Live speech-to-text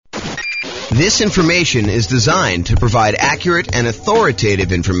This information is designed to provide accurate and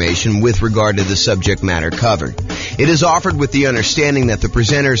authoritative information with regard to the subject matter covered. It is offered with the understanding that the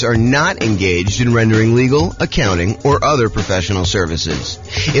presenters are not engaged in rendering legal, accounting, or other professional services.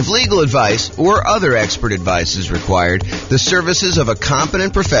 If legal advice or other expert advice is required, the services of a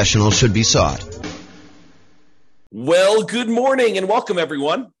competent professional should be sought. Well, good morning and welcome,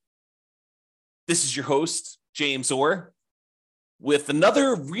 everyone. This is your host, James Orr, with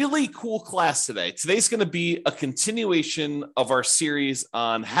another really cool class today. Today's going to be a continuation of our series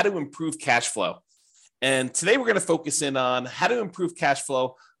on how to improve cash flow. And today we're going to focus in on how to improve cash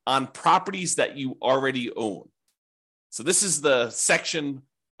flow on properties that you already own. So this is the section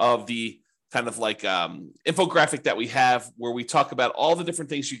of the kind of like infographic that we have where we talk about all the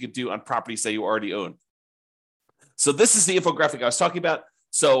different things you could do on properties that you already own. So this is the infographic I was talking about.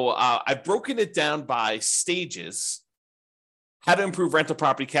 So I've broken it down by stages, how to improve rental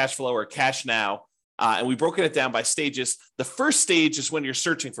property cash flow or cash now. And we've broken it down by stages. The first stage is when you're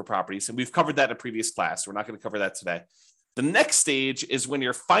searching for properties. And we've covered that in a previous class. We're not going to cover that today. The next stage is when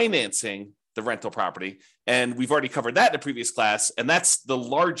you're financing the rental property. And we've already covered that in a previous class. And that's the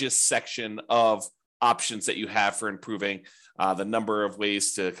largest section of options that you have for improving the number of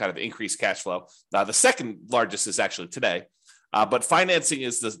ways to kind of increase cash flow. The second largest is actually today. But financing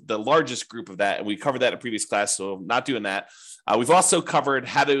is the largest group of that. And we covered that in a previous class, so I'm not doing that. We've also covered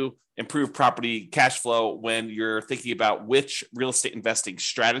how to improve property cash flow when you're thinking about which real estate investing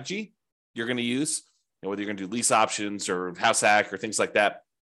strategy you're going to use, whether you're going to do lease options or house hack or things like that,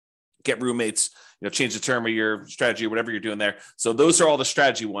 get roommates, change the term of your strategy or whatever you're doing there. So those are all the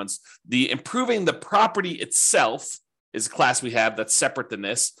strategy ones. The improving the property itself is a class we have that's separate than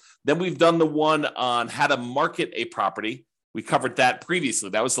this. Then we've done the one on how to market a property. We covered that previously.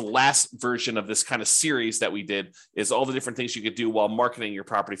 That was the last version of this kind of series that we did, is all the different things you could do while marketing your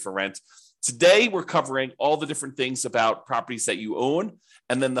property for rent. Today, we're covering all the different things about properties that you own.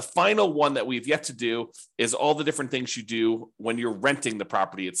 And then the final one that we've yet to do is all the different things you do when you're renting the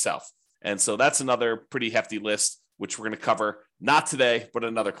property itself. And so that's another pretty hefty list, which we're going to cover not today, but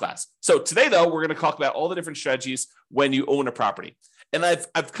another class. So today, though, we're going to talk about all the different strategies when you own a property. And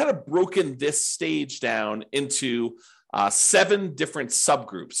I've kind of broken this stage down into 7 different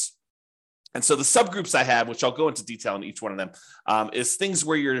subgroups. And so the subgroups I have, which I'll go into detail in each one of them, is things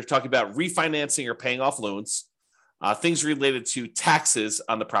where you're talking about refinancing or paying off loans, things related to taxes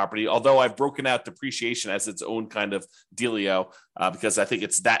on the property, although I've broken out depreciation as its own kind of dealio because I think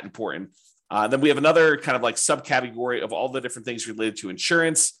it's that important. Then we have another kind of like subcategory of all the different things related to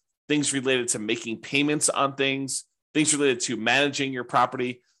insurance, things related to making payments on things related to managing your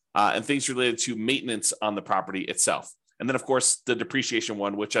property, and things related to maintenance on the property itself. And then, of course, the depreciation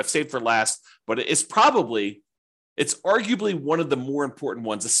one, which I've saved for last, but it's arguably one of the more important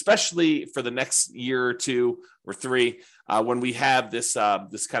ones, especially for the next year or 2 or 3, when we have this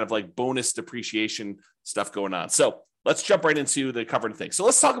kind of like bonus depreciation stuff going on. So let's jump right into the covered things. So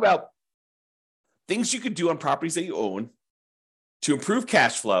let's talk about things you could do on properties that you own to improve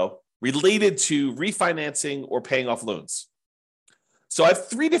cash flow related to refinancing or paying off loans. So I have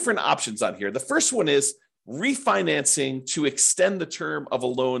 3 different options on here. The first one is refinancing to extend the term of a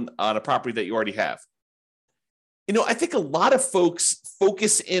loan on a property that you already have. I think a lot of folks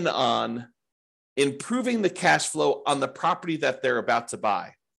focus in on improving the cash flow on the property that they're about to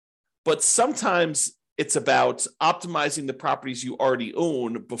buy. But sometimes it's about optimizing the properties you already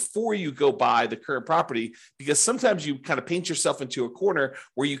own before you go buy the current property, because sometimes you kind of paint yourself into a corner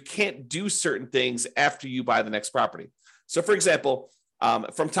where you can't do certain things after you buy the next property. So for example,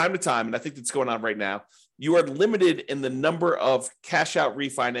 from time to time, and I think that's going on right now, you are limited in the number of cash out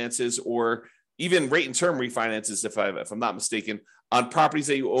refinances or even rate and term refinances, if I'm not mistaken, on properties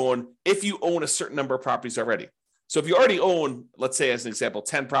that you own, if you own a certain number of properties already. So if you already own, let's say as an example,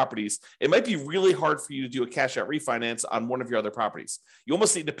 10 properties, it might be really hard for you to do a cash out refinance on one of your other properties. You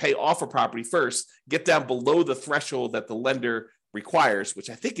almost need to pay off a property first, get down below the threshold that the lender requires,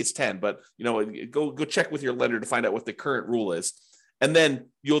 which I think is 10, but go check with your lender to find out what the current rule is. And then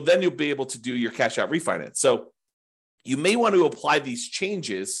you'll be able to do your cash out refinance. So you may want to apply these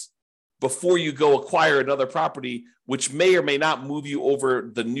changes before you go acquire another property, which may or may not move you over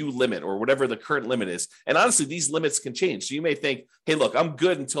the new limit or whatever the current limit is. And honestly, these limits can change. So you may think, hey, look, I'm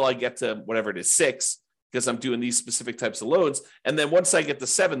good until I get to whatever it is, 6, because I'm doing these specific types of loans. And then once I get to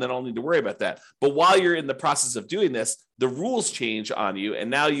 7, then I'll need to worry about that. But while you're in the process of doing this, the rules change on you.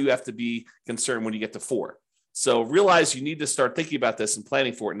 And now you have to be concerned when you get to 4. So realize you need to start thinking about this and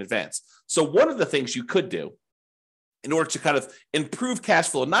planning for it in advance. So one of the things you could do in order to kind of improve cash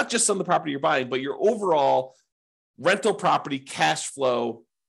flow, not just on the property you're buying, but your overall rental property cash flow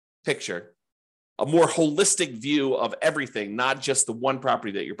picture, a more holistic view of everything, not just the one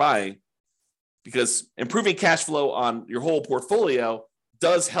property that you're buying, because improving cash flow on your whole portfolio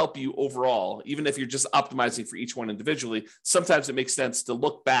does help you overall, even if you're just optimizing for each one individually. Sometimes it makes sense to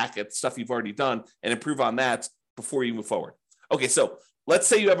look back at stuff you've already done and improve on that before you move forward. Okay, so let's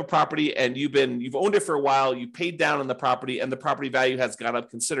say you have a property and you've owned it for a while, you paid down on the property, and the property value has gone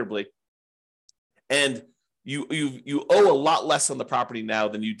up considerably, and you owe a lot less on the property now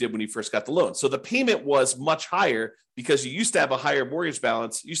than you did when you first got the loan. So the payment was much higher because you used to have a higher mortgage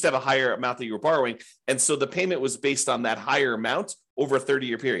balance, you used to have a higher amount that you were borrowing, and so the payment was based on that higher amount over a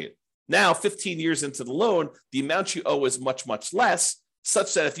 30-year period. Now, 15 years into the loan, the amount you owe is much, much less,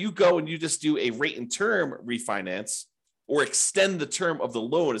 such that if you go and you just do a rate and term refinance or extend the term of the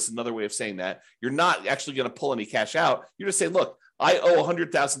loan, is another way of saying that, you're not actually going to pull any cash out. You're just saying, look, I owe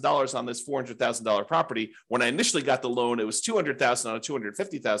 $100,000 on this $400,000 property. When I initially got the loan, it was $200,000 on a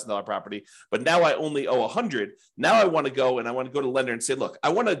 $250,000 property, but now I only owe $100,000. Now I want to go to the lender and say, look, I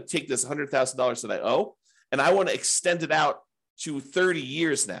want to take this $100,000 that I owe, and I want to extend it out to 30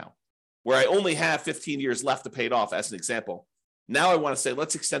 years now, where I only have 15 years left to pay it off, as an example. Now I want to say,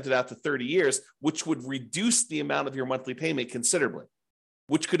 let's extend it out to 30 years, which would reduce the amount of your monthly payment considerably,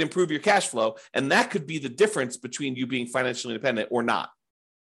 which could improve your cash flow. And that could be the difference between you being financially independent or not.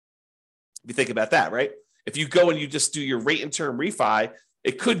 If you think about that, right? If you go and you just do your rate and term refi,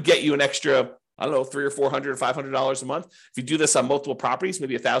 it could get you an extra, I don't know, $300 or $400 or $500 a month. If you do this on multiple properties,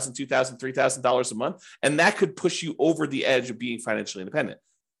 maybe $1,000, $2,000, $3,000 a month, and that could push you over the edge of being financially independent.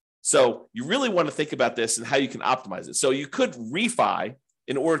 So you really want to think about this and how you can optimize it. So you could refi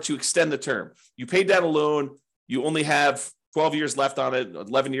in order to extend the term. You paid down a loan, you only have 12 years left on it,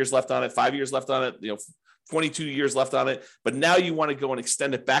 11 years left on it, 5 years left on it, 22 years left on it. But now you want to go and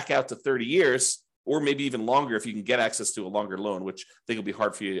extend it back out to 30 years, or maybe even longer if you can get access to a longer loan, which I think will be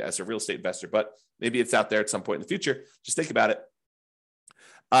hard for you as a real estate investor, but maybe it's out there at some point in the future. Just think about it.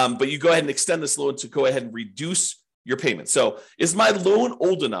 But you go ahead and extend this loan to go ahead and reduce your payment. So is my loan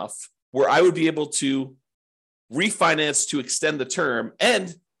old enough where I would be able to refinance to extend the term?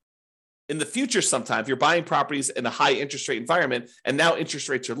 And in the future, sometime, if you're buying properties in a high interest rate environment and now interest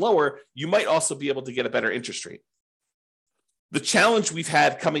rates are lower, you might also be able to get a better interest rate. The challenge we've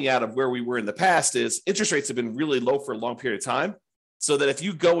had coming out of where we were in the past is interest rates have been really low for a long period of time. So that if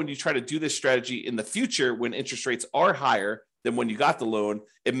you go and you try to do this strategy in the future when interest rates are higher than when you got the loan,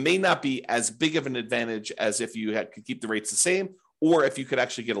 it may not be as big of an advantage as if you could keep the rates the same, or if you could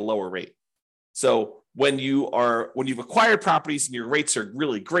actually get a lower rate. So when you've acquired properties and your rates are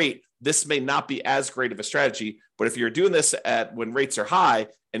really great, this may not be as great of a strategy. But if you're doing this when rates are high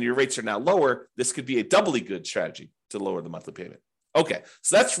and your rates are now lower, this could be a doubly good strategy to lower the monthly payment. Okay,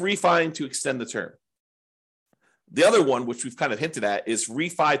 so that's refining to extend the term. The other one, which we've kind of hinted at, is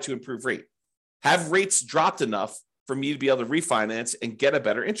refi to improve rate. Have rates dropped enough for me to be able to refinance and get a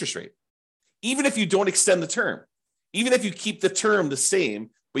better interest rate? Even if you don't extend the term, even if you keep the term the same,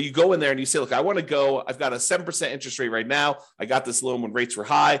 but you go in there and you say, look, I've got a 7% interest rate right now. I got this loan when rates were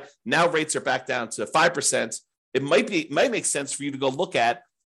high. Now rates are back down to 5%. It might make sense for you to go look at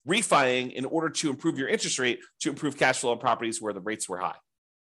refining in order to improve your interest rate, to improve cash flow on properties where the rates were high.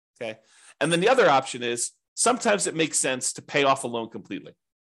 Okay. And then the other option is sometimes it makes sense to pay off a loan completely.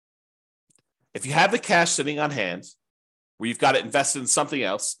 If you have the cash sitting on hand where you've got it invested in something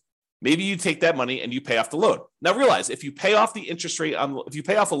else, maybe you take that money and you pay off the loan. Now realize if you pay off if you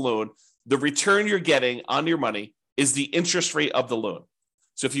pay off a loan, the return you're getting on your money is the interest rate of the loan.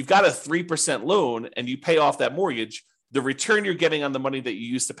 So if you've got a 3% loan and you pay off that mortgage, the return you're getting on the money that you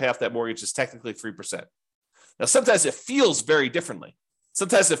used to pay off that mortgage is technically 3%. Now, sometimes it feels very differently.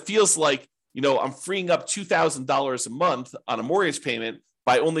 Sometimes it feels like, I'm freeing up $2,000 a month on a mortgage payment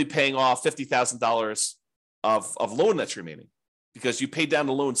by only paying off $50,000 of loan that's remaining, because you paid down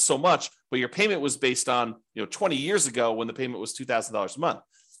the loan so much, but your payment was based on 20 years ago when the payment was $2,000 a month.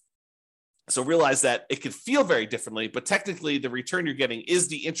 So realize that it could feel very differently, but technically the return you're getting is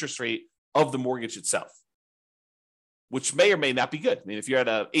the interest rate of the mortgage itself, which may or may not be good. I mean, if you're at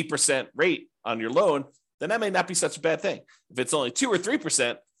an 8% rate on your loan, then that may not be such a bad thing. If it's only 2 or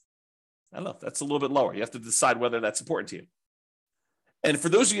 3%, I don't know, that's a little bit lower. You have to decide whether that's important to you. And for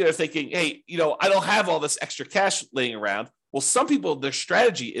those of you that are thinking, hey, I don't have all this extra cash laying around. Well, some people, their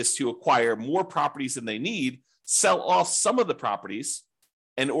strategy is to acquire more properties than they need, sell off some of the properties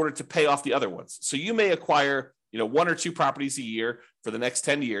in order to pay off the other ones. So you may acquire, 1 or 2 properties a year for the next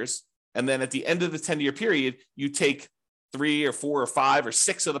 10 years. And then at the end of the 10-year period, you take 3 or 4 or 5 or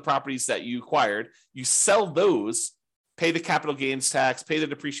 6 of the properties that you acquired, you sell those, pay the capital gains tax, pay the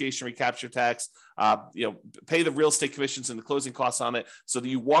depreciation recapture tax, pay the real estate commissions and the closing costs on it, so that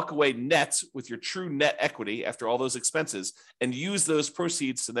you walk away net with your true net equity after all those expenses, and use those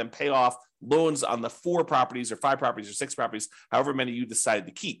proceeds to then pay off loans on the 4 properties or 5 properties or 6 properties, however many you decide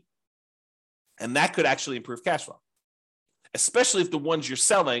to keep. And that could actually improve cash flow, especially if the ones you're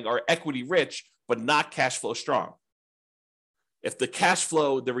selling are equity rich, but not cash flow strong. If the cash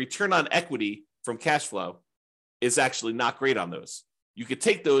flow, the return on equity from cash flow is actually not great on those, you could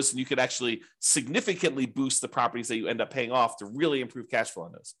take those and you could actually significantly boost the properties that you end up paying off to really improve cash flow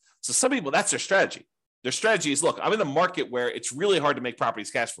on those. So some people, that's their strategy. Their strategy is, look, I'm in a market where it's really hard to make properties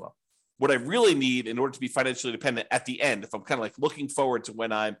cash flow. What I really need in order to be financially independent at the end, if I'm kind of like looking forward to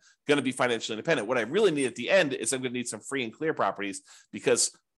when I'm going to be financially independent, what I really need at the end is I'm going to need some free and clear properties,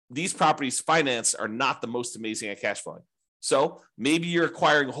 because these properties financed are not the most amazing at cash flowing. So maybe you're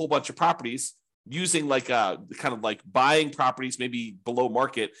acquiring a whole bunch of properties using like kind of like buying properties, maybe below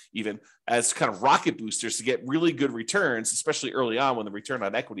market even, as kind of rocket boosters to get really good returns, especially early on when the return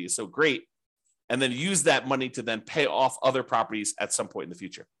on equity is so great, and then use that money to then pay off other properties at some point in the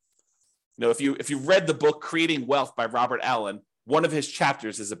future. You know, if you read the book Creating Wealth by Robert Allen, one of his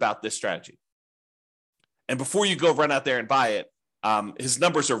chapters is about this strategy. And before you go run out there and buy it, his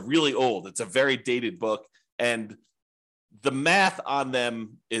numbers are really old. It's a very dated book, and the math on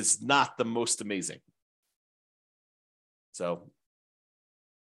them is not the most amazing. So,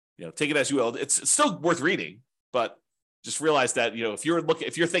 take it as you will. It's still worth reading, but just realize that,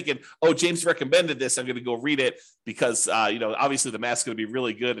 if you're thinking, oh, James recommended this, I'm going to go read it because, obviously the math's going to be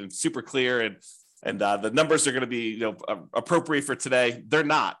really good and super clear, and the numbers are going to be, appropriate for today. They're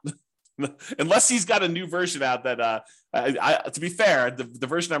not. Unless he's got a new version out that, to be fair, the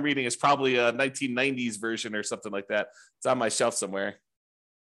version I'm reading is probably a 1990s version or something like that. It's on my shelf somewhere.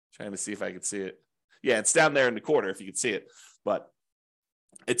 Trying to see if I can see it. Yeah, it's down there in the corner if you can see it. But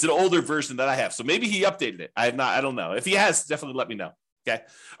it's an older version that I have. So maybe he updated it. I don't know. If he has, definitely let me know. Okay.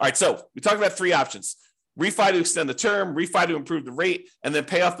 All right. So we talked about 3 options. Refi to extend the term, refi to improve the rate, and then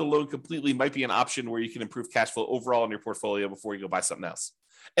pay off the loan completely might be an option where you can improve cash flow overall in your portfolio before you go buy something else.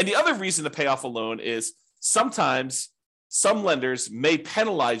 And the other reason to pay off a loan is sometimes some lenders may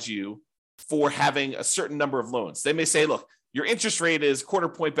penalize you for having a certain number of loans. They may say, look, your interest rate is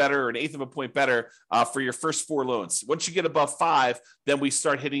 1/4 point better or 1/8 of a point better for your first 4 loans. Once you get above 5, then we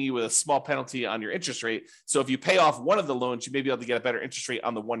start hitting you with a small penalty on your interest rate. So if you pay off one of the loans, you may be able to get a better interest rate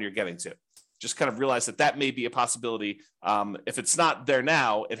on the one you're getting to. Just kind of realize that may be a possibility. If it's not there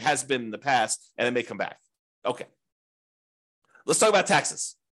now, it has been in the past, and it may come back. Okay. Let's talk about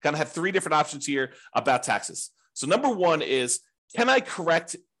taxes. Kind of have 3 different options here about taxes. So number 1 is, can I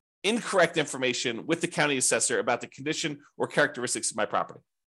correct incorrect information with the county assessor about the condition or characteristics of my property?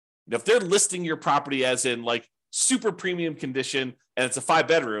 If they're listing your property as in like super premium condition and it's a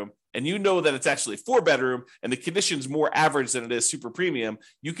 5-bedroom, and you know that it's actually a 4-bedroom and the condition's more average than it is super premium,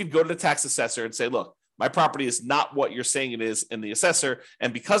 you can go to the tax assessor and say, look, my property is not what you're saying it is in the assessor.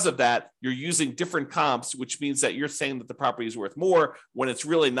 And because of that, you're using different comps, which means that you're saying that the property is worth more when it's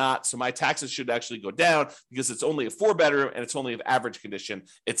really not. So my taxes should actually go down because it's only a 4-bedroom and it's only of average condition.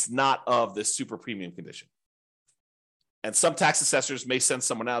 It's not of this super premium condition. And some tax assessors may send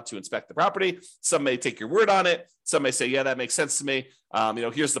someone out to inspect the property. Some may take your word on it. Some may say, yeah, that makes sense to me.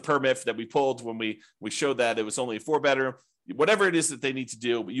 Here's the permit that we pulled when we showed that it was only a 4-bedroom. Whatever it is that they need to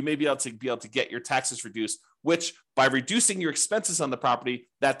do, but you may be able to get your taxes reduced, which by reducing your expenses on the property,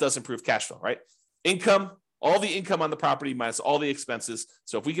 that does improve cash flow, right? Income, all the income on the property minus all the expenses.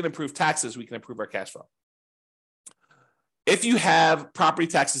 So if we can improve taxes, we can improve our cash flow. If you have property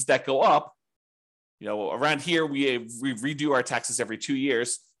taxes that go up, around here, we redo our taxes every 2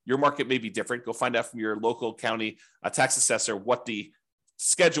 years. Your market may be different. Go find out from your local county tax assessor what the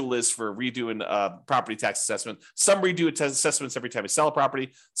schedule is for redoing property tax assessment. Some redo assessments every time you sell a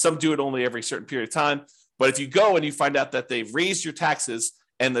property. Some do it only every certain period of time. But if you go and you find out that they've raised your taxes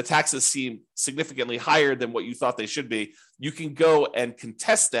and the taxes seem significantly higher than what you thought they should be, you can go and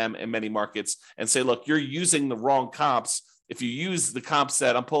contest them in many markets and say, look, you're using the wrong comps. If you use the comps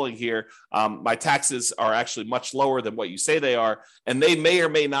that I'm pulling here, my taxes are actually much lower than what you say they are. And they may or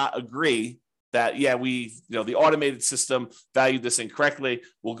may not agree that, yeah, the automated system valued this incorrectly.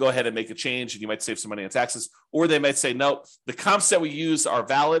 We'll go ahead and make a change and you might save some money on taxes. Or they might say, no, the comps that we use are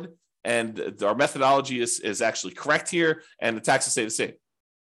valid and our methodology is actually correct here and the taxes stay the same.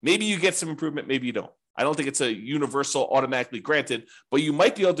 Maybe you get some improvement, maybe you don't. I don't think it's a universal automatically granted, but you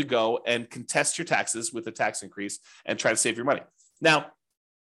might be able to go and contest your taxes with a tax increase and try to save your money. Now,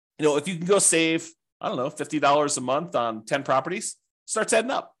 if you can go save, I don't know, $50 a month on 10 properties, starts adding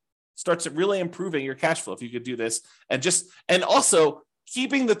up. starts really improving your cash flow if you could do this. And also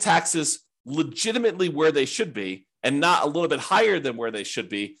keeping the taxes legitimately where they should be and not a little bit higher than where they should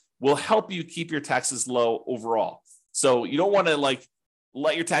be will help you keep your taxes low overall. So you don't want to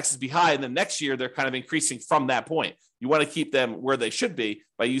let your taxes be high and then next year they're kind of increasing from that point. You want to keep them where they should be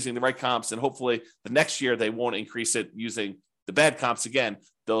by using the right comps, and hopefully the next year they won't increase it using the bad comps again.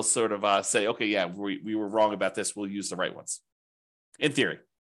 They'll sort of say, okay, yeah, we were wrong about this. We'll use the right ones, in theory.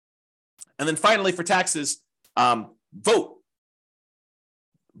 And then finally, for taxes, vote.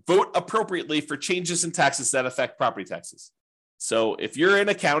 Vote appropriately for changes in taxes that affect property taxes. So if you're in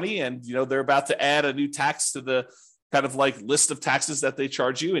a county and they're about to add a new tax to the kind of list of taxes that they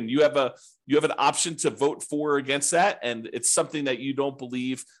charge you, and you have an option to vote for or against that, and it's something that you don't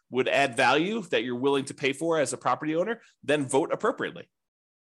believe would add value that you're willing to pay for as a property owner, then vote appropriately.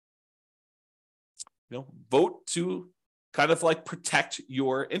 Vote to kind of protect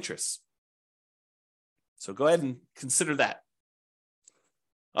your interests. So go ahead and consider that.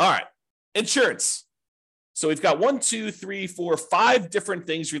 All right, insurance. So we've got 1, 2, 3, 4, 5 different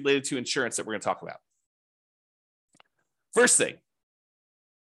things related to insurance that we're going to talk about. First thing,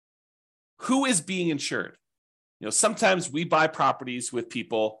 who is being insured? Sometimes we buy properties with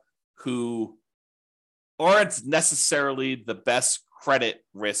people who aren't necessarily the best credit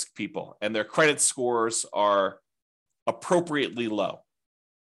risk people, and their credit scores are appropriately low.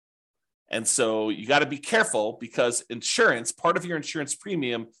 And so you got to be careful, because insurance, part of your insurance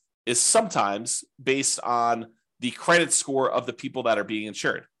premium is sometimes based on the credit score of the people that are being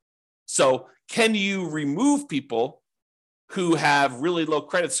insured. So can you remove people who have really low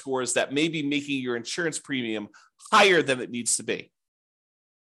credit scores that may be making your insurance premium higher than it needs to be?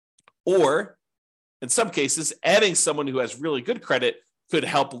 Or in some cases, adding someone who has really good credit could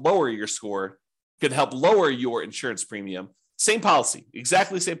help lower your score, could help lower your insurance premium. Same policy,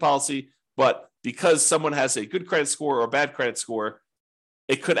 exactly same policy, but because someone has a good credit score or a bad credit score,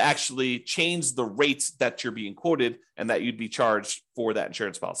 it could actually change the rates that you're being quoted and that you'd be charged for that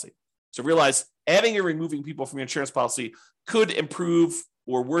insurance policy. So realize adding or removing people from your insurance policy could improve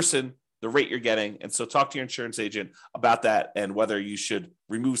or worsen the rate you're getting. And so talk to your insurance agent about that and whether you should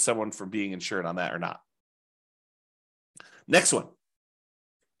remove someone from being insured on that or not. Next one,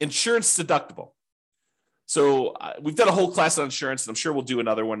 insurance deductible. So we've done a whole class on insurance, and I'm sure we'll do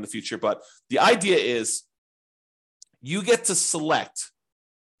another one in the future. But the idea is you get to select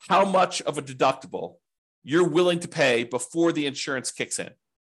how much of a deductible you're willing to pay before the insurance kicks in.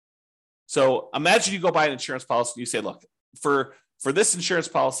 So imagine you go buy an insurance policy and you say, look, for this insurance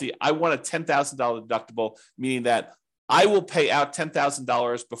policy, I want a $10,000 deductible, meaning that I will pay out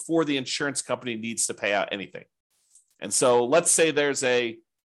 $10,000 before the insurance company needs to pay out anything. And so let's say there's a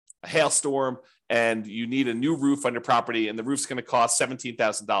hailstorm and you need a new roof on your property, and the roof's going to cost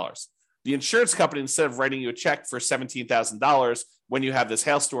 $17,000. The insurance company, instead of writing you a check for $17,000 when you have this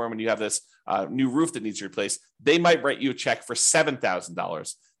hailstorm and you have this new roof that needs replaced, they might write you a check for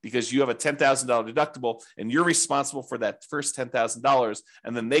 $7,000 because you have a $10,000 deductible and you're responsible for that first $10,000,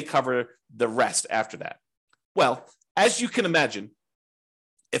 and then they cover the rest after that. Well, as you can imagine,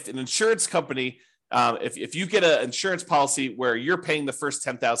 if an insurance company if you get an insurance policy where you're paying the first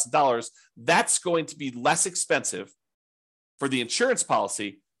 $10,000, that's going to be less expensive for the insurance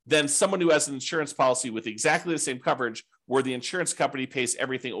policy than someone who has an insurance policy with exactly the same coverage where the insurance company pays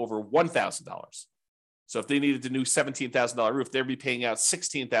everything over $1,000. So if they needed the new $17,000 roof, they'd be paying out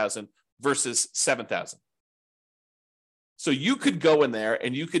 $16,000 versus $7,000. So you could go in there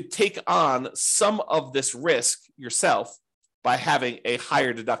and you could take on some of this risk yourself by having a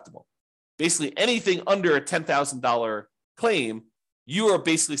higher deductible. Basically, anything under a $10,000 claim, you are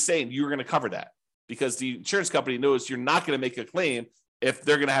basically saying you're going to cover that because the insurance company knows you're not going to make a claim if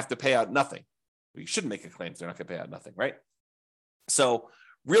they're going to have to pay out nothing. You shouldn't make a claim if they're not going to pay out nothing, right? So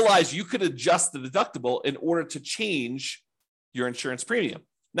realize you could adjust the deductible in order to change your insurance premium.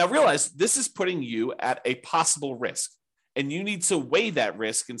 Now realize this is putting you at a possible risk, and you need to weigh that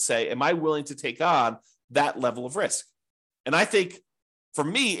risk and say, am I willing to take on that level of risk? And I think for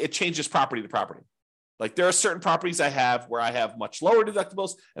me, it changes property to property. Like there are certain properties I have where I have much lower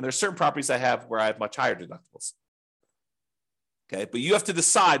deductibles, and there are certain properties I have where I have much higher deductibles. Okay, but you have to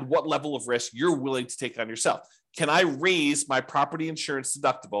decide what level of risk you're willing to take on yourself. Can I raise my property insurance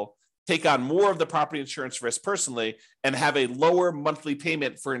deductible, take on more of the property insurance risk personally, and have a lower monthly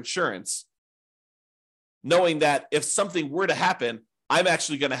payment for insurance, knowing that if something were to happen, I'm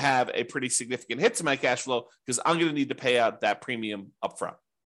actually going to have a pretty significant hit to my cash flow because I'm going to need to pay out that premium upfront,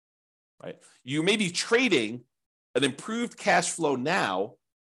 right? You may be trading an improved cash flow now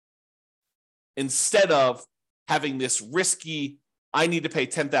instead of having this risky I need to pay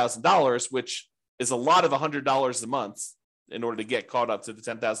 $10,000, which is a lot of $100 a month in order to get caught up to the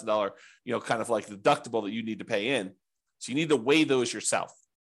 $10,000, kind of like deductible that you need to pay in. So you need to weigh those yourself.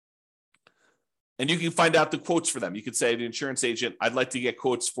 And you can find out the quotes for them. You could say to the insurance agent, I'd like to get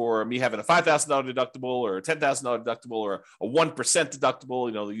quotes for me having a $5,000 deductible or a $10,000 deductible or a 1%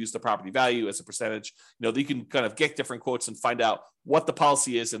 deductible. They'll use the property value as a percentage. You can kind of get different quotes and find out what the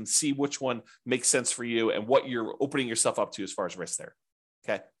policy is and see which one makes sense for you and what you're opening yourself up to as far as risk there.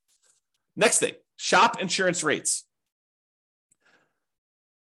 Okay. Next thing, shop insurance rates.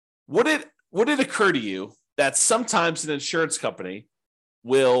 Would it occur to you that sometimes an insurance company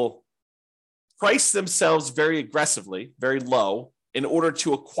will price themselves very aggressively, very low, in order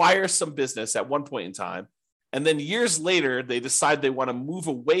to acquire some business at one point in time, and then years later, they decide they want to move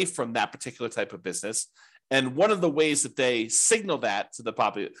away from that particular type of business? And one of the ways that they signal that to the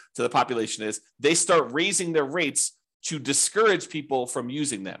population is they start raising their rates to discourage people from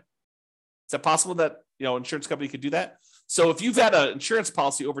using them. Is that possible that an insurance company could do that? So if you've had an insurance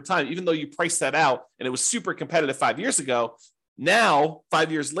policy over time, even though you priced that out and it was super competitive 5 years ago, now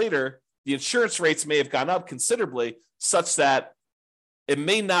 5 years later, the insurance rates may have gone up considerably such that it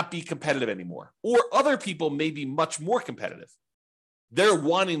may not be competitive anymore, or other people may be much more competitive. They're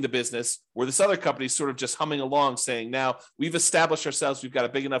wanting the business where this other company is sort of just humming along saying, now we've established ourselves. We've got a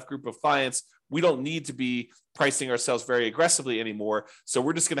big enough group of clients. We don't need to be pricing ourselves very aggressively anymore. So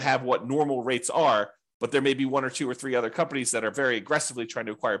we're just going to have what normal rates are, but there may be one or two or three other companies that are very aggressively trying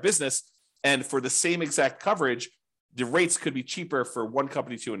to acquire business. And for the same exact coverage, the rates could be cheaper for one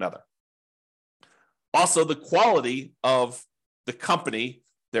company to another. Also, the quality of the company,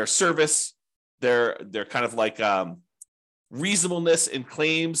 their service, their kind of like reasonableness in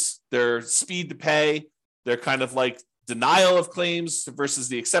claims, their speed to pay, their kind of like denial of claims versus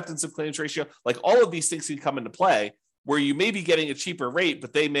the acceptance of claims ratio, like all of these things can come into play where you may be getting a cheaper rate,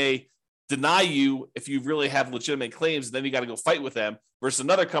 but they may deny you if you really have legitimate claims, and then you got to go fight with them, versus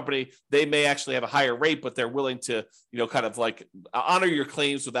another company, they may actually have a higher rate, but they're willing to, kind of like honor your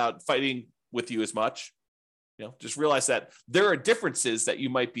claims without fighting with you as much. Just realize that there are differences that you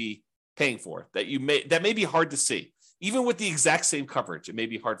might be paying for that may be hard to see. Even with the exact same coverage, it may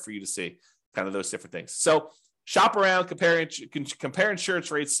be hard for you to see kind of those different things. So shop around, compare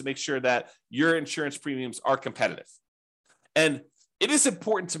insurance rates to make sure that your insurance premiums are competitive. And it is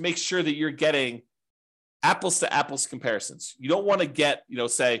important to make sure that you're getting apples to apples comparisons. You don't want to get,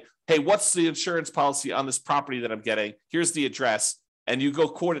 say, hey, what's the insurance policy on this property that I'm getting? Here's the address. And you go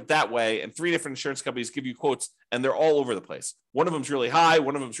quote it that way, and 3 different insurance companies give you quotes, and they're all over the place. One of them's really high,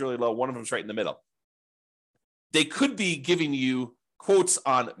 one of them's really low, one of them's right in the middle. They could be giving you quotes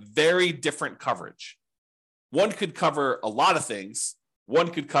on very different coverage. One could cover a lot of things. One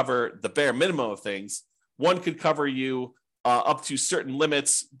could cover the bare minimum of things. One could cover you up to certain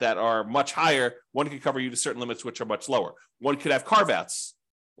limits that are much higher. One could cover you to certain limits which are much lower. One could have carve-outs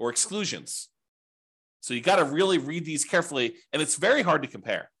or exclusions. So you got to really read these carefully, and it's very hard to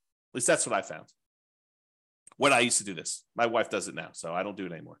compare. At least that's what I found when I used to do this. My wife does it now, so I don't do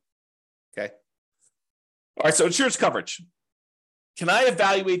it anymore. Okay. All right, so insurance coverage. Can I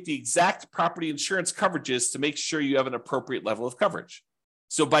evaluate the exact property insurance coverages to make sure you have an appropriate level of coverage?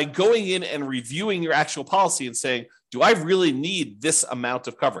 So by going in and reviewing your actual policy and saying, do I really need this amount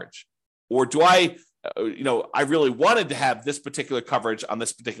of coverage? Or do I really wanted to have this particular coverage on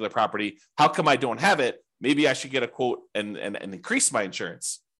this particular property. How come I don't have it? Maybe I should get a quote and increase my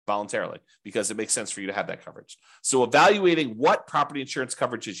insurance voluntarily because it makes sense for you to have that coverage. So evaluating what property insurance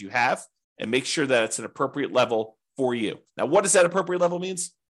coverages you have and make sure that it's an appropriate level for you. Now, what does that appropriate level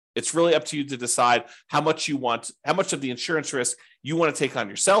means? It's really up to you to decide how much of the insurance risk you want to take on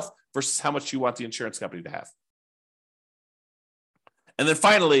yourself versus how much you want the insurance company to have. And then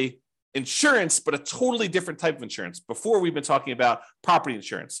finally, insurance, but a totally different type of insurance. Before, we've been talking about property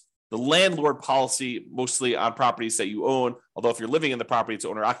insurance, the landlord policy, mostly on properties that you own. Although if you're living in the property, it's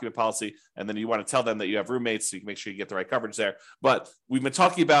owner-occupant policy, and then you want to tell them that you have roommates so you can make sure you get the right coverage there. But we've been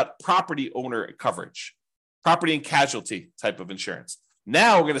talking about property owner coverage, property and casualty type of insurance.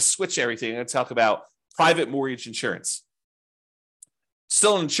 Now we're going to switch everything and talk about private mortgage insurance.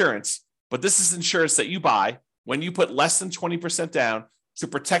 Still insurance, but this is insurance that you buy when you put less than 20% down to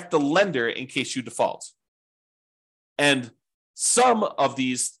protect the lender in case you default. And some of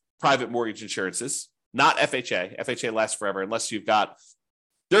these private mortgage insurances, not FHA. FHA lasts forever unless you've got,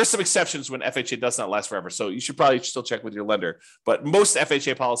 there are some exceptions when FHA does not last forever. So you should probably still check with your lender. But most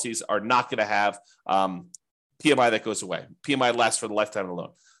FHA policies are not going to have PMI that goes away. PMI lasts for the lifetime of the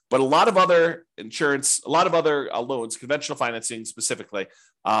loan. But a lot of other insurance, a lot of other loans, conventional financing specifically,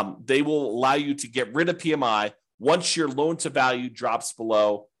 they will allow you to get rid of PMI once your loan to value drops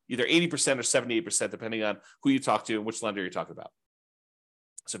below either 80% or 78%, depending on who you talk to and which lender you're talking about.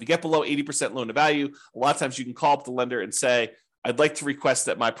 So if you get below 80% loan to value, a lot of times you can call up the lender and say, I'd like to request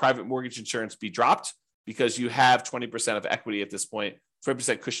that my private mortgage insurance be dropped because you have 20% of equity at this point,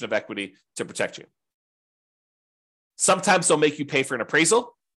 20% cushion of equity to protect you. Sometimes they'll make you pay for an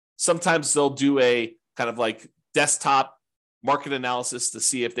appraisal. Sometimes they'll do a kind of like desktop market analysis to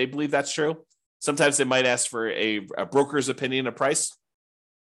see if they believe that's true. Sometimes they might ask for a broker's opinion of price.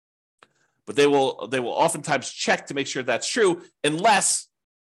 But they will oftentimes check to make sure that's true, unless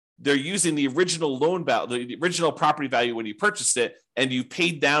they're using the original loan value, the original property value when you purchased it, and you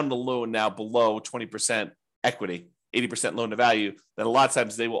paid down the loan now below 20% equity, 80% loan to value. Then a lot of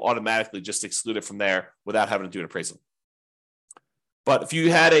times they will automatically just exclude it from there without having to do an appraisal. But if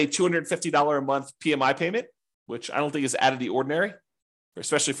you had a $250 a month PMI payment, which I don't think is out of the ordinary,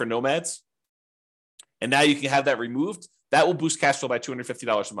 especially for nomads, and now you can have that removed, that will boost cash flow by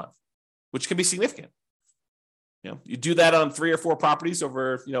 $250 a month, which can be significant. You do that on 3 or 4 properties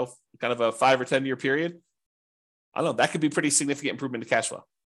over, kind of a 5 or 10 year period. I don't know, that could be pretty significant improvement to cash flow.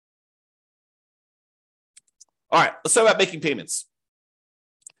 All right, let's talk about making payments.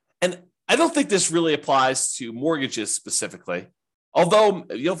 And I don't think this really applies to mortgages specifically, although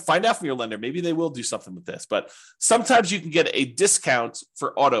you'll find out from your lender, maybe they will do something with this, but sometimes you can get a discount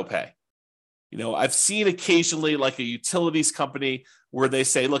for auto pay. I've seen occasionally like a utilities company where they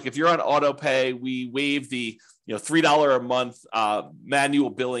say, look, if you're on auto pay, we waive the $3 a month manual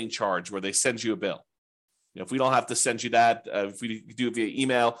billing charge where they send you a bill. If we don't have to send you that, if we do it via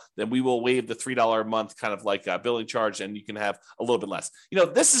email, then we will waive the $3 a month kind of like billing charge, and you can have a little bit less.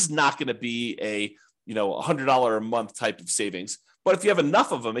 This is not going to be a $100 a month type of savings, but if you have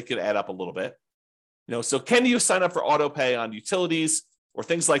enough of them, it could add up a little bit. So can you sign up for auto pay on utilities or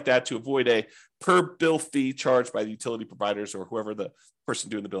things like that to avoid a per bill fee charged by the utility providers or whoever the person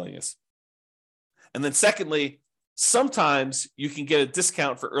doing the billing is? And then secondly, sometimes you can get a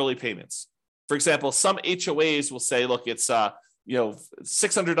discount for early payments. For example, some HOAs will say, look, it's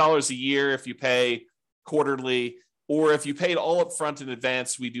 $600 a year if you pay quarterly, or if you paid all up front in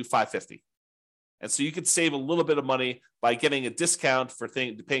advance, we do $550. And so you could save a little bit of money by getting a discount for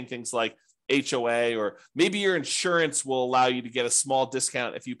paying things like HOA, or maybe your insurance will allow you to get a small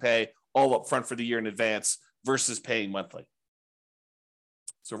discount if you pay all up front for the year in advance versus paying monthly.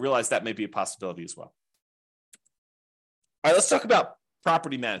 So realize that may be a possibility as well. All right, let's talk about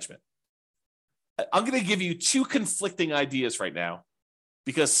property management. I'm going to give you 2 conflicting ideas right now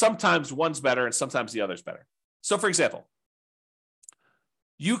because sometimes one's better and sometimes the other's better. So for example,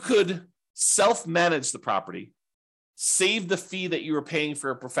 you could self-manage the property, save the fee that you were paying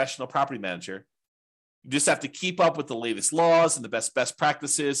for a professional property manager. You just have to keep up with the latest laws and the best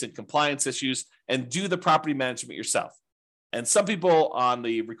practices and compliance issues and do the property management yourself. And some people on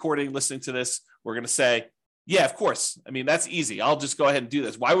the recording listening to this were going to say, yeah, of course. I mean, that's easy. I'll just go ahead and do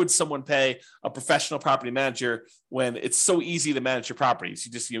this. Why would someone pay a professional property manager when it's so easy to manage your properties?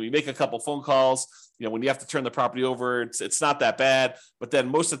 You just, you make a couple phone calls. When you have to turn the property over, it's not that bad. But then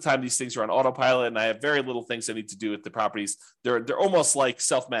most of the time, these things are on autopilot, and I have very little things I need to do with the properties. They're almost like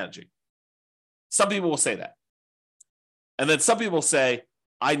self-managing. Some people will say that. And then some people say,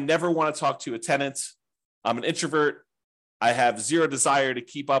 I never want to talk to a tenant. I'm an introvert. I have zero desire to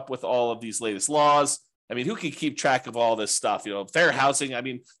keep up with all of these latest laws. I mean, who can keep track of all this stuff? Fair housing. I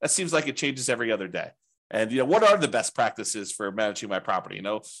mean, that seems like it changes every other day. And, what are the best practices for managing my property?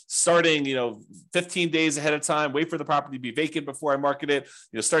 Starting, 15 days ahead of time, wait for the property to be vacant before I market it,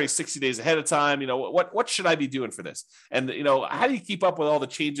 starting 60 days ahead of time, what should I be doing for this? And, how do you keep up with all the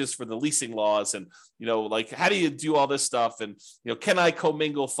changes for the leasing laws? And, how do you do all this stuff? And, can I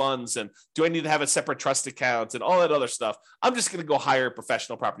commingle funds? And do I need to have a separate trust account and all that other stuff? I'm just going to go hire a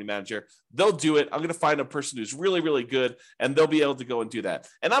professional property manager. They'll do it. I'm going to find a person who's really, really good, and they'll be able to go and do that.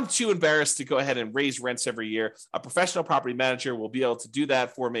 And I'm too embarrassed to go ahead and raise rents every year. A professional property manager will be able to do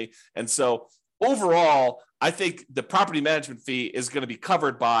that for me. And so overall, I think the property management fee is going to be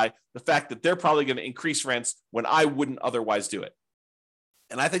covered by the fact that they're probably going to increase rents when I wouldn't otherwise do it.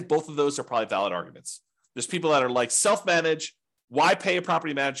 And I think both of those are probably valid arguments. There's people that are like, self-manage. Why pay a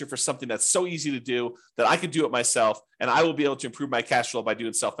property manager for something that's so easy to do that I could do it myself, and I will be able to improve my cash flow by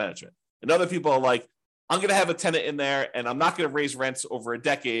doing self-management? And other people are like, I'm going to have a tenant in there, and I'm not going to raise rents over a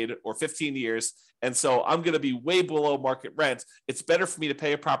decade or 15 years. And so I'm going to be way below market rent. It's better for me to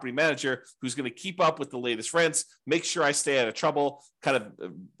pay a property manager who's going to keep up with the latest rents, make sure I stay out of trouble, kind of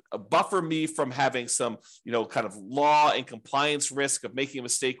buffer me from having some, kind of law and compliance risk of making a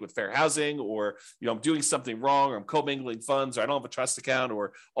mistake with fair housing, or, I'm doing something wrong, or I'm commingling funds, or I don't have a trust account,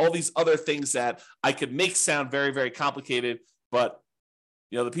 or all these other things that I could make sound very, very complicated. But,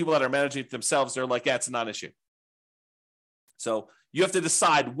 the people that are managing it themselves, they're like, yeah, it's a non-issue. So you have to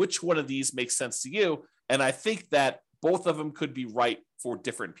decide which one of these makes sense to you. And I think that both of them could be right for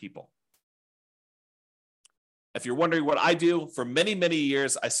different people. If you're wondering what I do, for many, many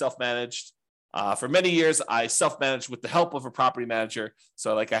years, I self-managed. For many years, I self-managed with the help of a property manager.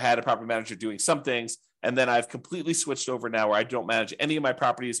 So I had a property manager doing some things, and then I've completely switched over now where I don't manage any of my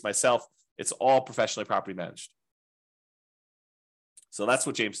properties myself. It's all professionally property managed. So that's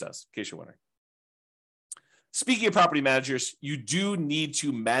what James does, in case you're wondering. Speaking of property managers, you do need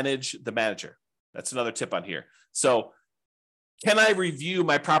to manage the manager. That's another tip on here. So can I review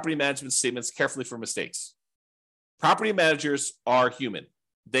my property management statements carefully for mistakes? Property managers are human.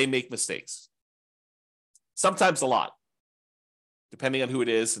 They make mistakes. Sometimes a lot, depending on who it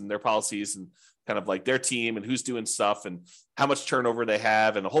is and their policies and kind of like their team and who's doing stuff and how much turnover they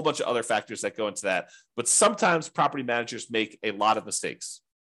have and a whole bunch of other factors that go into that. But sometimes property managers make a lot of mistakes.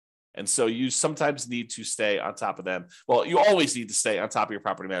 And so you sometimes need to stay on top of them. Well, you always need to stay on top of your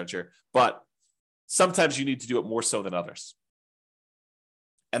property manager, but sometimes you need to do it more so than others.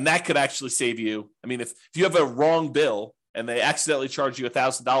 And that could actually save you. I mean, if you have a wrong bill and they accidentally charge you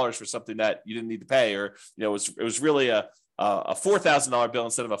 $1,000 for something that you didn't need to pay, or it was really a $4,000 bill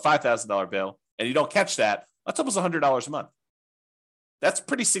instead of a $5,000 bill, and you don't catch that, that's almost $100 a month. That's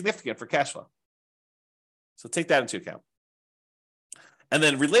pretty significant for cash flow. So take that into account. And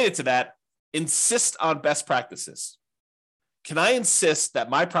then related to that, insist on best practices. Can I insist that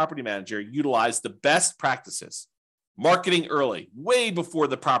my property manager utilize the best practices? Marketing early, way before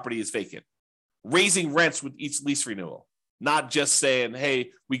the property is vacant. Raising rents with each lease renewal. Not just saying,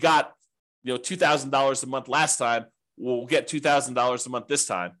 hey, we got $2,000 a month last time, we'll get $2,000 a month this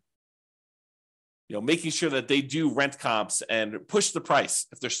time. Making sure that they do rent comps and push the price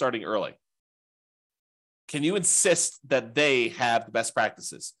if they're starting early. Can you insist that they have the best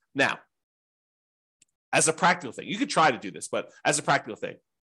practices? Now, as a practical thing, you could try to do this, but as a practical thing,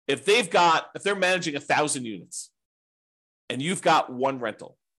 if they're managing 1,000 units and you've got one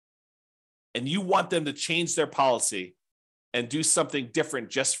rental and you want them to change their policy and do something different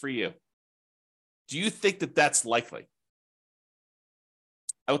just for you, do you think that that's likely?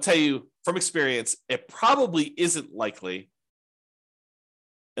 I will tell you from experience, it probably isn't likely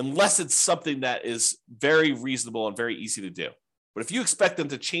unless it's something that is very reasonable and very easy to do. But if you expect them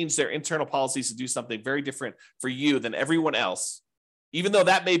to change their internal policies to do something very different for you than everyone else, even though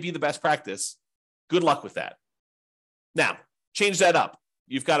that may be the best practice, good luck with that. Now, change that up.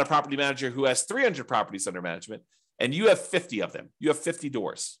 You've got a property manager who has 300 properties under management, and you have 50 of them. You have 50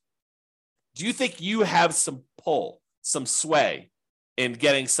 doors. Do you think you have some pull, some sway in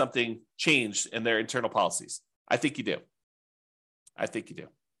getting something changed in their internal policies? I think you do.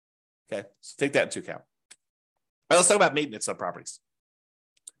 Okay, so take that into account. All right, let's talk about maintenance on properties.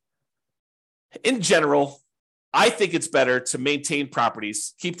 In general, I think it's better to maintain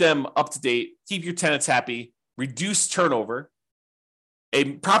properties, keep them up to date, keep your tenants happy, reduce turnover. A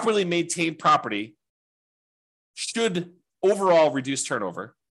properly maintained property should overall reduce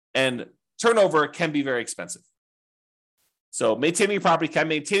turnover, and turnover can be very expensive. So maintaining your property, can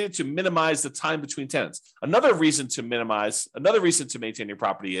maintain it to minimize the time between tenants. Another reason to maintain your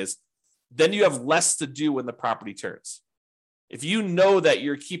property is then you have less to do when the property turns. If you know that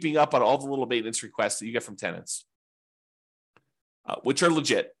you're keeping up on all the little maintenance requests that you get from tenants, which are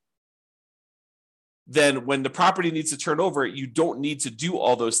legit, then when the property needs to turn over, you don't need to do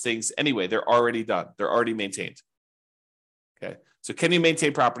all those things anyway. They're already done. They're already maintained. Okay. So can you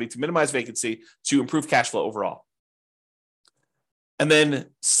maintain property to minimize vacancy, to improve cash flow overall? And then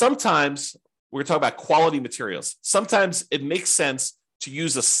sometimes we're talking about quality materials. Sometimes it makes sense to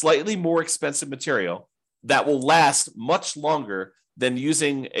use a slightly more expensive material that will last much longer than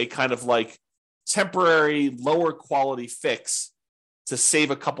using a kind of like temporary lower quality fix to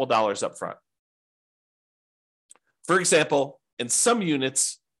save a couple dollars up front. For example, in some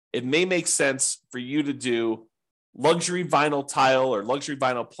units, it may make sense for you to do luxury vinyl tile or luxury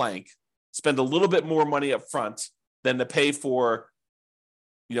vinyl plank, spend a little bit more money up front than to pay for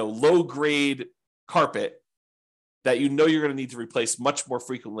low grade carpet that you're going to need to replace much more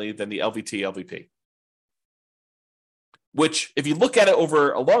frequently than the LVT, LVP. Which, if you look at it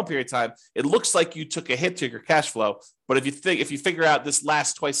over a long period of time, it looks like you took a hit to your cash flow. But if you figure out this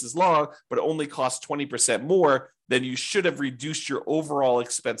lasts twice as long, but it only costs 20% more, then you should have reduced your overall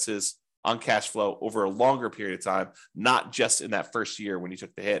expenses on cash flow over a longer period of time, not just in that first year when you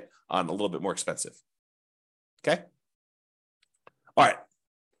took the hit on a little bit more expensive. Okay. All right.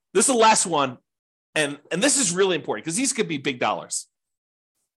 This is the last one. And this is really important because these could be big dollars.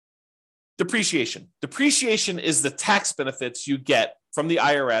 Depreciation. Depreciation is the tax benefits you get from the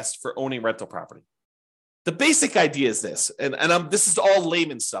IRS for owning rental property. The basic idea is this, and this is all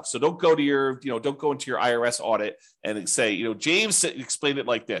layman stuff. So don't go to don't go into your IRS audit and say, James explained it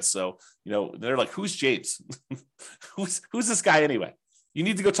like this. So, they're like, who's James? who's this guy anyway? You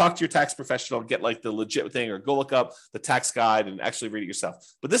need to go talk to your tax professional and get like the legit thing, or go look up the tax guide and actually read it yourself.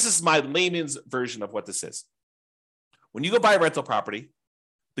 But this is my layman's version of what this is. When you go buy a rental property,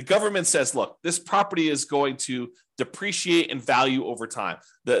 the government says, look, this property is going to depreciate in value over time.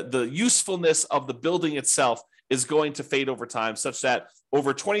 The usefulness of the building itself is going to fade over time, such that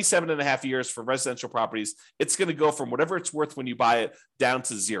over 27 and a half years for residential properties, it's going to go from whatever it's worth when you buy it down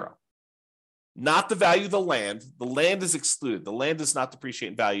to zero. Not the value of the land. The land is excluded. The land does not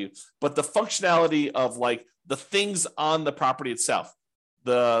depreciate in value, but the functionality of like the things on the property itself,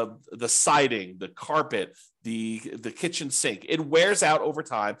 the siding, the carpet, the kitchen sink, it wears out over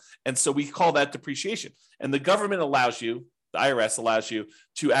time. And so we call that depreciation. And the government allows you, the IRS allows you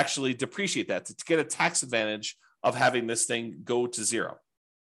to actually depreciate that, to get a tax advantage of having this thing go to zero.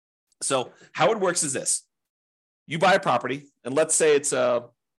 So how it works is this. You buy a property, and let's say it's a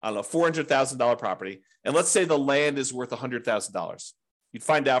 $400,000 property. And let's say the land is worth $100,000. You'd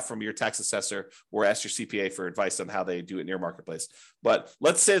find out from your tax assessor or ask your CPA for advice on how they do it in your marketplace. But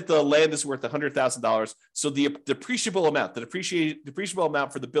let's say that the land is worth $100,000. So the depreciable amount, the depreciable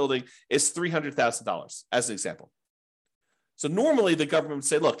amount for the building is $300,000 as an example. So normally the government would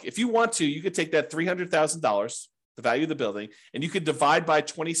say, look, if you want to, you could take that $300,000, the value of the building, and you could divide by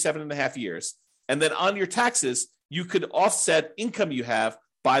 27 and a half years. And then on your taxes, you could offset income you have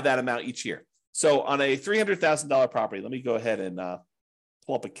by that amount each year. So on a $300,000 property, let me go ahead and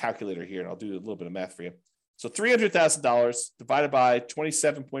pull up a calculator here, and I'll do a little bit of math for you. So $300,000 divided by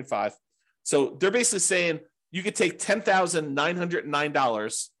 27.5. So they're basically saying you could take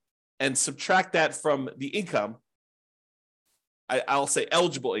 $10,909 and subtract that from the income. I'll say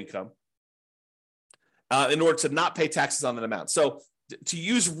eligible income in order to not pay taxes on that amount. So to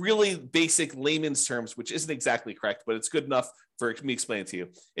use really basic layman's terms, which isn't exactly correct, but it's good enough for me to explain it to you.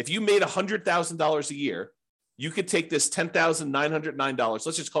 If you made $100,000 a year, you could take this $10,909.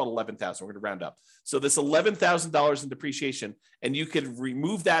 Let's just call it $11,000. We're going to round up. So this $11,000 in depreciation, and you could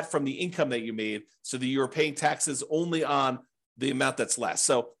remove that from the income that you made so that you're paying taxes only on the amount that's less.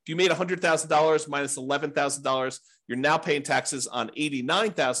 So if you made $100,000 minus $11,000, you're now paying taxes on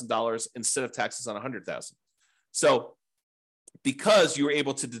 $89,000 instead of taxes on $100,000. So because you were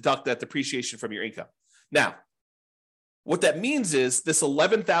able to deduct that depreciation from your income. Now, what that means is this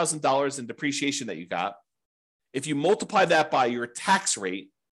 $11,000 in depreciation that you got, if you multiply that by your tax rate,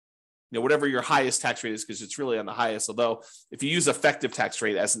 whatever your highest tax rate is, because it's really on the highest, although if you use effective tax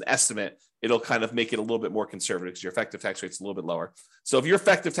rate as an estimate, it'll kind of make it a little bit more conservative because your effective tax rate is a little bit lower. So if your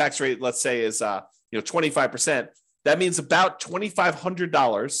effective tax rate, let's say, is 25%, that means about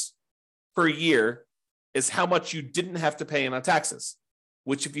 $2,500 per year is how much you didn't have to pay in on taxes,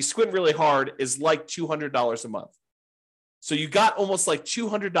 which if you squint really hard is like $200 a month. So you got almost like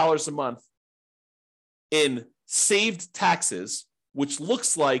 $200 a month in saved taxes, which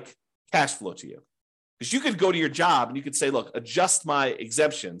looks like cash flow to you. Because you could go to your job and you could say, look, adjust my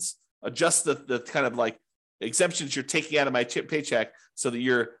exemptions, adjust the kind of like exemptions you're taking out of my paycheck so that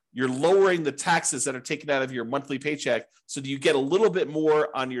you're lowering the taxes that are taken out of your monthly paycheck so that you get a little bit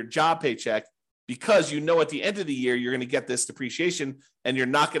more on your job paycheck, because at the end of the year, you're going to get this depreciation and you're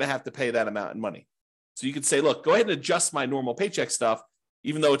not going to have to pay that amount in money. So you could say, look, go ahead and adjust my normal paycheck stuff,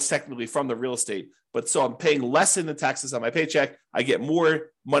 even though it's technically from the real estate. But so I'm paying less in the taxes on my paycheck. I get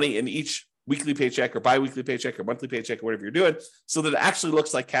more money in each weekly paycheck or biweekly paycheck or monthly paycheck or whatever you're doing, so that it actually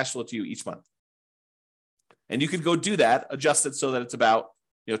looks like cash flow to you each month. And you could go do that, adjust it so that it's about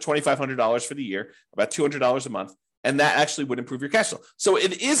 $2,500 for the year, about $200 a month. And that actually would improve your cash flow. So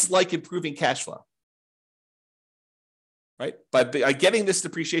it is like improving cash flow, right? By getting this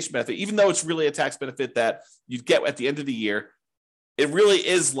depreciation benefit, even though it's really a tax benefit that you'd get at the end of the year, it really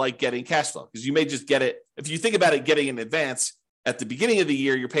is like getting cash flow, because you may just get it. If you think about it, getting in advance at the beginning of the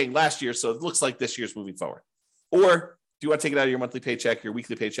year, you're paying last year. So it looks like this year's moving forward. Or if you want to take it out of your monthly paycheck, your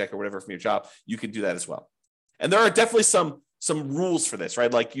weekly paycheck, or whatever from your job, you can do that as well. And there are definitely some rules for this,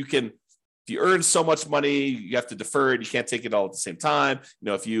 right? Like if you earn so much money, you have to defer it. You can't take it all at the same time.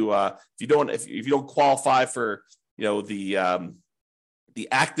 If you don't qualify for the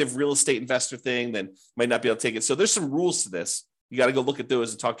active real estate investor thing, then you might not be able to take it. So there's some rules to this. You got to go look at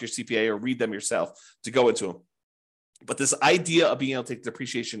those and talk to your CPA or read them yourself to go into them. But this idea of being able to take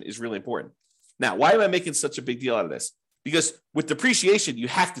depreciation is really important. Now, why am I making such a big deal out of this? Because with depreciation, you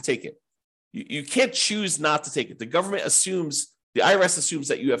have to take it. You can't choose not to take it. The government assumes, the IRS assumes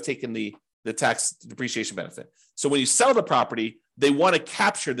that you have taken the tax depreciation benefit. So when you sell the property, they want to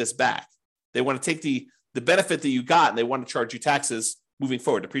capture this back. They want to take the benefit that you got and they want to charge you taxes moving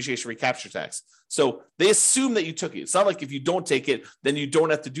forward, depreciation recapture tax. So they assume that you took it. It's not like if you don't take it, then you don't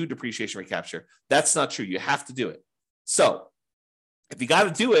have to do depreciation recapture. That's not true. You have to do it. So if you got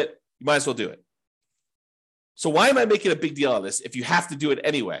to do it, you might as well do it. So why am I making a big deal of this if you have to do it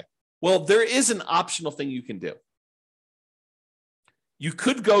anyway? Well, there is an optional thing you can do. You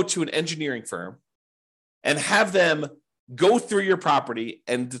could go to an engineering firm and have them go through your property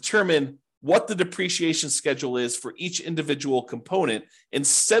and determine what the depreciation schedule is for each individual component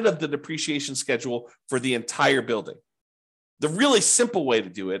instead of the depreciation schedule for the entire building. The really simple way to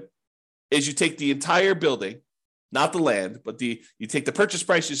do it is you take the entire building, not the land, but you take the purchase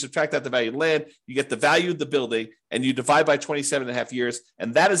price, you subtract out the value of the land, you get the value of the building, and you divide by 27 and a half years,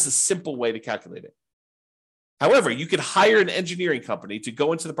 and that is a simple way to calculate it. However, you could hire an engineering company to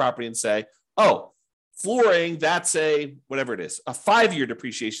go into the property and say, oh, flooring, that's a 5-year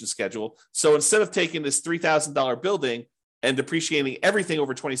depreciation schedule. So instead of taking this $3,000 building and depreciating everything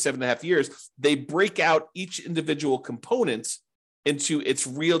over 27 and a half years, they break out each individual component into its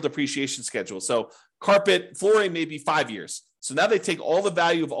real depreciation schedule. So flooring may be 5 years. So now they take all the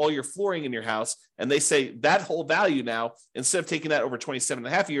value of all your flooring in your house and they say that whole value now, instead of taking that over 27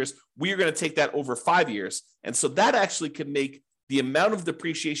 and a half years, we are going to take that over 5 years. And so that actually can make the amount of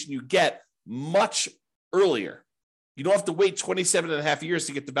depreciation you get much earlier. You don't have to wait 27 and a half years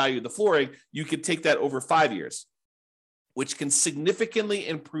to get the value of the flooring. You can take that over 5 years, which can significantly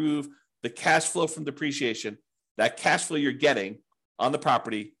improve the cash flow from depreciation, that cash flow you're getting on the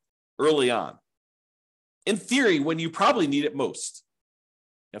property early on. In theory, when you probably need it most.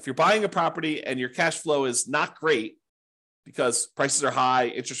 Now, if you're buying a property and your cash flow is not great because prices are high,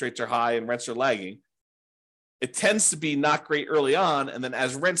 interest rates are high, and rents are lagging, it tends to be not great early on. And then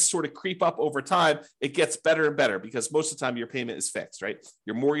as rents sort of creep up over time, it gets better and better because most of the time your payment is fixed, right?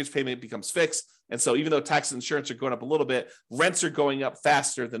 Your mortgage payment becomes fixed. And so even though tax and insurance are going up a little bit, rents are going up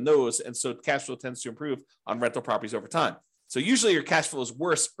faster than those. And so cash flow tends to improve on rental properties over time. So usually your cash flow is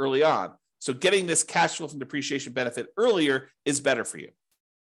worse early on. So getting this cash flow from depreciation benefit earlier is better for you.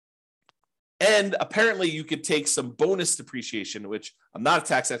 And apparently you could take some bonus depreciation, which I'm not a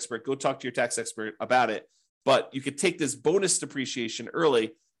tax expert. Go talk to your tax expert about it. But you could take this bonus depreciation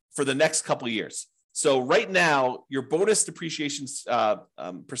early for the next couple of years. So right now, your bonus depreciation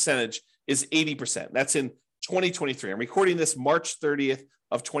percentage is 80%. That's in 2023. I'm recording this March 30th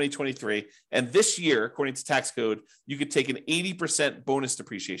of 2023. And this year, according to tax code, you could take an 80% bonus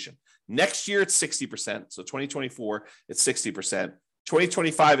depreciation. Next year, it's 60%. So 2024, it's 60%.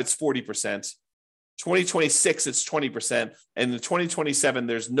 2025, it's 40%. 2026, it's 20%. And in 2027,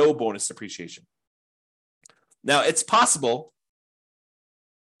 there's no bonus depreciation. Now, it's possible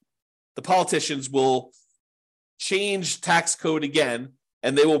the politicians will change tax code again,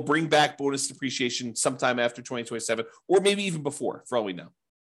 and they will bring back bonus depreciation sometime after 2027, or maybe even before, for all we know,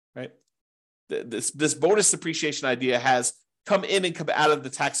 right? This bonus depreciation idea has come in and come out of the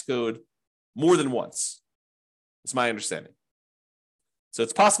tax code more than once. It's my understanding. So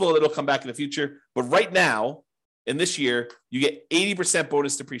it's possible that it'll come back in the future, but right now, in this year, you get 80%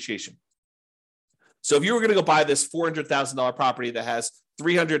 bonus depreciation. So if you were going to go buy this $400,000 property that has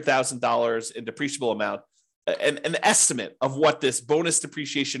 $300,000 in depreciable amount, an estimate of what this bonus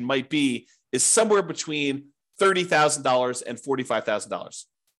depreciation might be is somewhere between $30,000 and $45,000.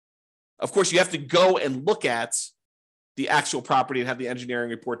 Of course, you have to go and look at the actual property and have the engineering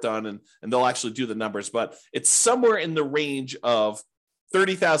report done, and they'll actually do the numbers. But it's somewhere in the range of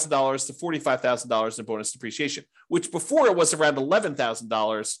 $30,000 to $45,000 in bonus depreciation, which before it was around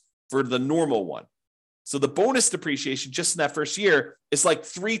 $11,000 for the normal one. So the bonus depreciation just in that first year is like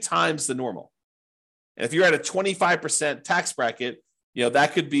 3 times the normal. And if you're at a 25% tax bracket,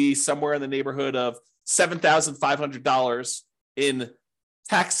 that could be somewhere in the neighborhood of $7,500 in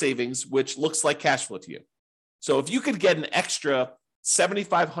tax savings, which looks like cash flow to you. So if you could get an extra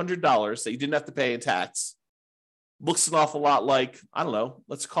 $7,500 that you didn't have to pay in tax, looks an awful lot like, I don't know,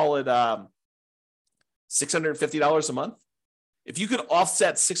 let's call it $650 a month. If you could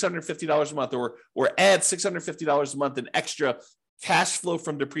offset $650 a month or add $650 a month in extra cash flow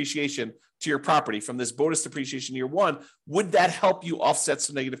from depreciation to your property from this bonus depreciation year one, would that help you offset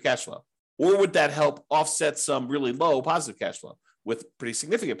some negative cash flow? Or would that help offset some really low positive cash flow with pretty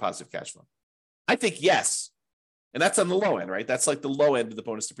significant positive cash flow? I think yes. And that's on the low end, right? That's like the low end of the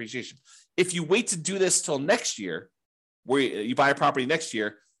bonus depreciation. If you wait to do this till next year, where you buy a property next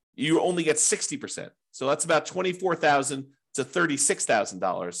year, you only get 60%. So that's about $24,000 to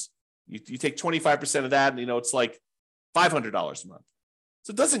 $36,000. You take 25% of that, and it's like $500 a month.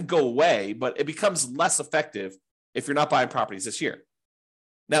 So it doesn't go away, but it becomes less effective if you're not buying properties this year.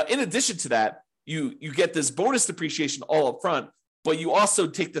 Now, in addition to that, you get this bonus depreciation all up front, but you also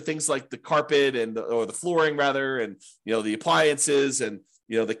take the things like the carpet or the flooring rather, and the appliances and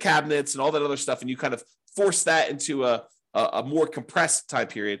the cabinets and all that other stuff, and you kind of force that into a more compressed time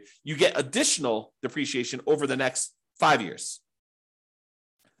period. You get additional depreciation over the next 5 years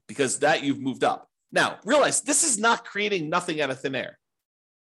because that you've moved up. Now, realize this is not creating nothing out of thin air.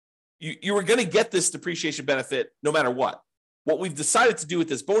 You were going to get this depreciation benefit no matter what. What we've decided to do with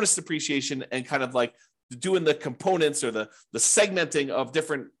this bonus depreciation and kind of like doing the components or the segmenting of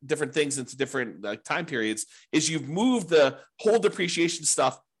different things into different time periods is you've moved the whole depreciation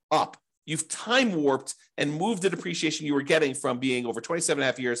stuff up. You've time warped and moved the depreciation you were getting from being over 27 and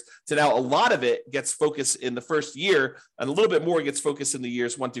a half years to now a lot of it gets focused in the first year and a little bit more gets focused in the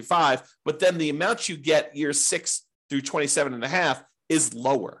years 1 through 5. But then the amount you get years 6 through 27 and a half is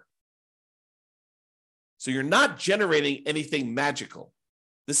lower. So you're not generating anything magical.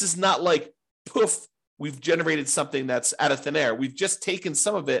 This is not like, poof, we've generated something that's out of thin air. We've just taken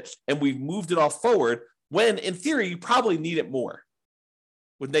some of it and we've moved it all forward when, in theory, you probably need it more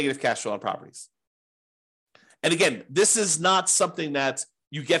with negative cash flow on properties. And again, this is not something that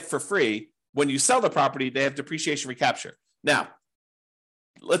you get for free. When you sell the property, they have depreciation recapture. Now,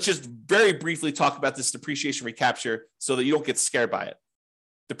 let's just very briefly talk about this depreciation recapture so that you don't get scared by it.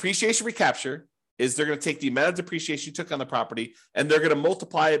 Depreciation recapture is they're going to take the amount of depreciation you took on the property and they're going to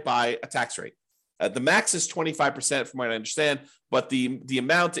multiply it by a tax rate. The max is 25% from what I understand, but the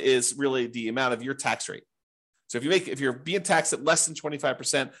amount is really the amount of your tax rate. So if you're being taxed at less than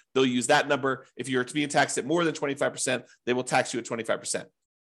 25%, they'll use that number. If you're being taxed at more than 25%, they will tax you at 25%.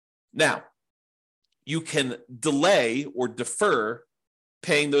 Now, you can delay or defer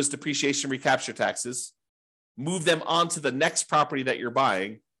paying those depreciation recapture taxes, move them onto the next property that you're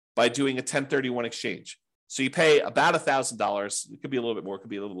buying by doing a 1031 exchange. So you pay about $1,000. It could be a little bit more, it could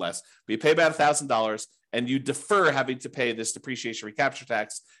be a little less, but you pay about $1,000 and you defer having to pay this depreciation recapture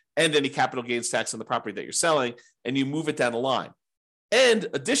tax and any capital gains tax on the property that you're selling, and you move it down the line. And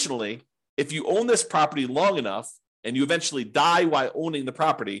additionally, if you own this property long enough and you eventually die while owning the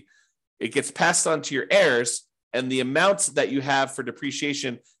property, it gets passed on to your heirs, and the amounts that you have for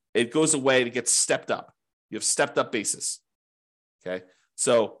depreciation, it goes away and it gets stepped up. You have stepped up basis. Okay.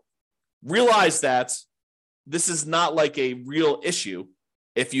 So realize that this is not like a real issue.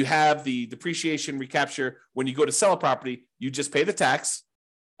 If you have the depreciation recapture, when you go to sell a property, you just pay the tax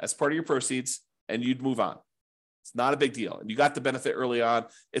as part of your proceeds and you'd move on. It's not a big deal. And you got the benefit early on.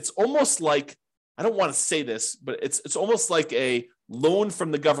 It's almost like, I don't want to say this, but it's almost like a loan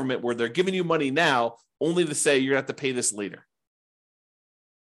from the government where they're giving you money now only to say you're going to have to pay this later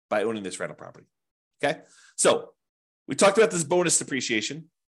by owning this rental property. Okay. So we talked about this bonus depreciation.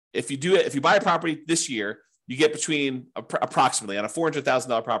 If you buy a property this year, you get between approximately on a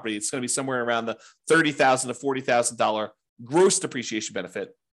 $400,000 property, it's going to be somewhere around the $30,000 to $40,000 gross depreciation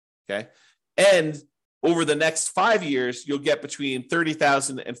benefit. Okay. And over the next 5 years, you'll get between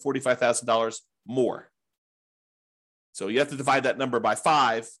 $30,000 and $45,000 more. So you have to divide that number by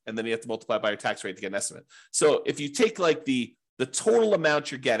 5, and then you have to multiply by your tax rate to get an estimate. So if you take like the total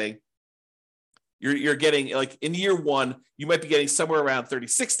amount you're getting like in year 1, you might be getting somewhere around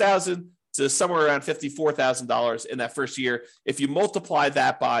 $36,000 to somewhere around $54,000 in that first year. If you multiply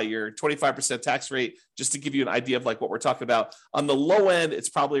that by your 25% tax rate, just to give you an idea of like what we're talking about, on the low end, it's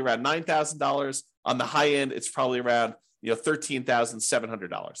probably around $9,000. On the high end, it's probably around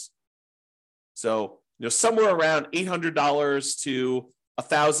 $13,700. So somewhere around $800 to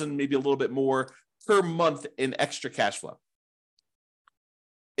 $1,000, maybe a little bit more per month in extra cash flow.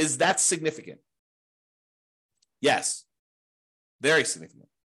 Is that significant? Yes, very significant.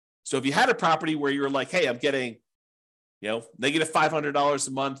 So if you had a property where you're like, hey, I'm getting, negative $500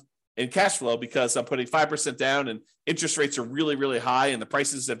 a month in cash flow because I'm putting 5% down and interest rates are really, really high and the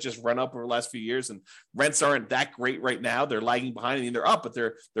prices have just run up over the last few years and rents aren't that great right now. They're lagging behind. I mean, they're up, but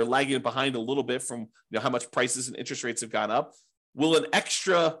they're lagging behind a little bit from how much prices and interest rates have gone up. Will an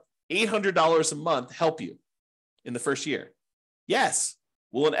extra $800 a month help you in the first year? Yes.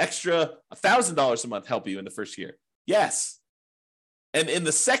 Will an extra $1,000 a month help you in the first year? Yes. And in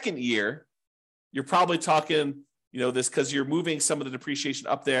the second year, you're probably talking, this because you're moving some of the depreciation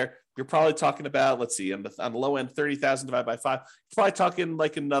up there. You're probably talking about, let's see, on the low end, 30,000 divided by 5. You're probably talking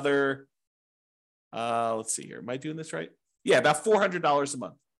like another Let's see here. Am I doing this right? Yeah, about $400 a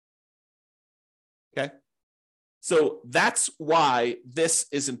month. Okay. So that's why this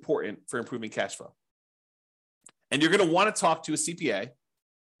is important for improving cash flow. And you're going to want to talk to a CPA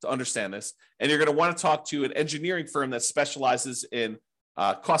to understand this. And you're going to want to talk to an engineering firm that specializes in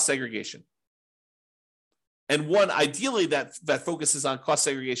cost segregation. And one ideally that focuses on cost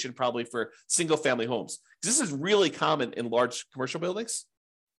segregation probably for single family homes. This is really common in large commercial buildings,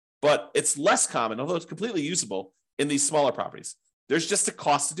 but it's less common, although it's completely usable in these smaller properties. There's just a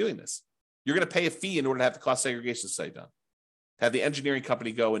cost to doing this. You're going to pay a fee in order to have the cost segregation study done. Have the engineering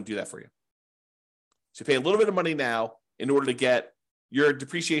company go and do that for you. So you pay a little bit of money now in order to get your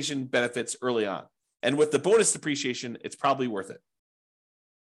depreciation benefits early on. And with the bonus depreciation, it's probably worth it.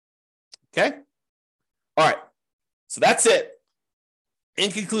 Okay? All right. So that's it.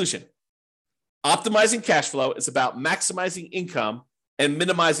 In conclusion, optimizing cash flow is about maximizing income and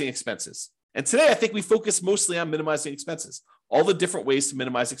minimizing expenses. And today, I think we focus mostly on minimizing expenses, all the different ways to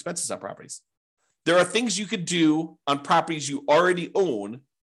minimize expenses on properties. There are things you could do on properties you already own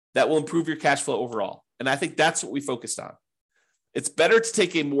that will improve your cash flow overall. And I think that's what we focused on. It's better to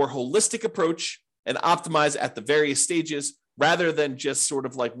take a more holistic approach and optimize at the various stages rather than just sort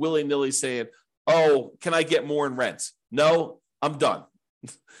of like willy-nilly saying, oh, can I get more in rent? No, I'm done.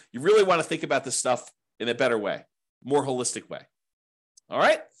 You really want to think about this stuff in a better way, more holistic way. All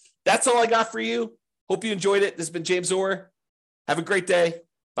right. That's all I got for you. Hope you enjoyed it. This has been James Orr. Have a great day.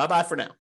 Bye-bye for now.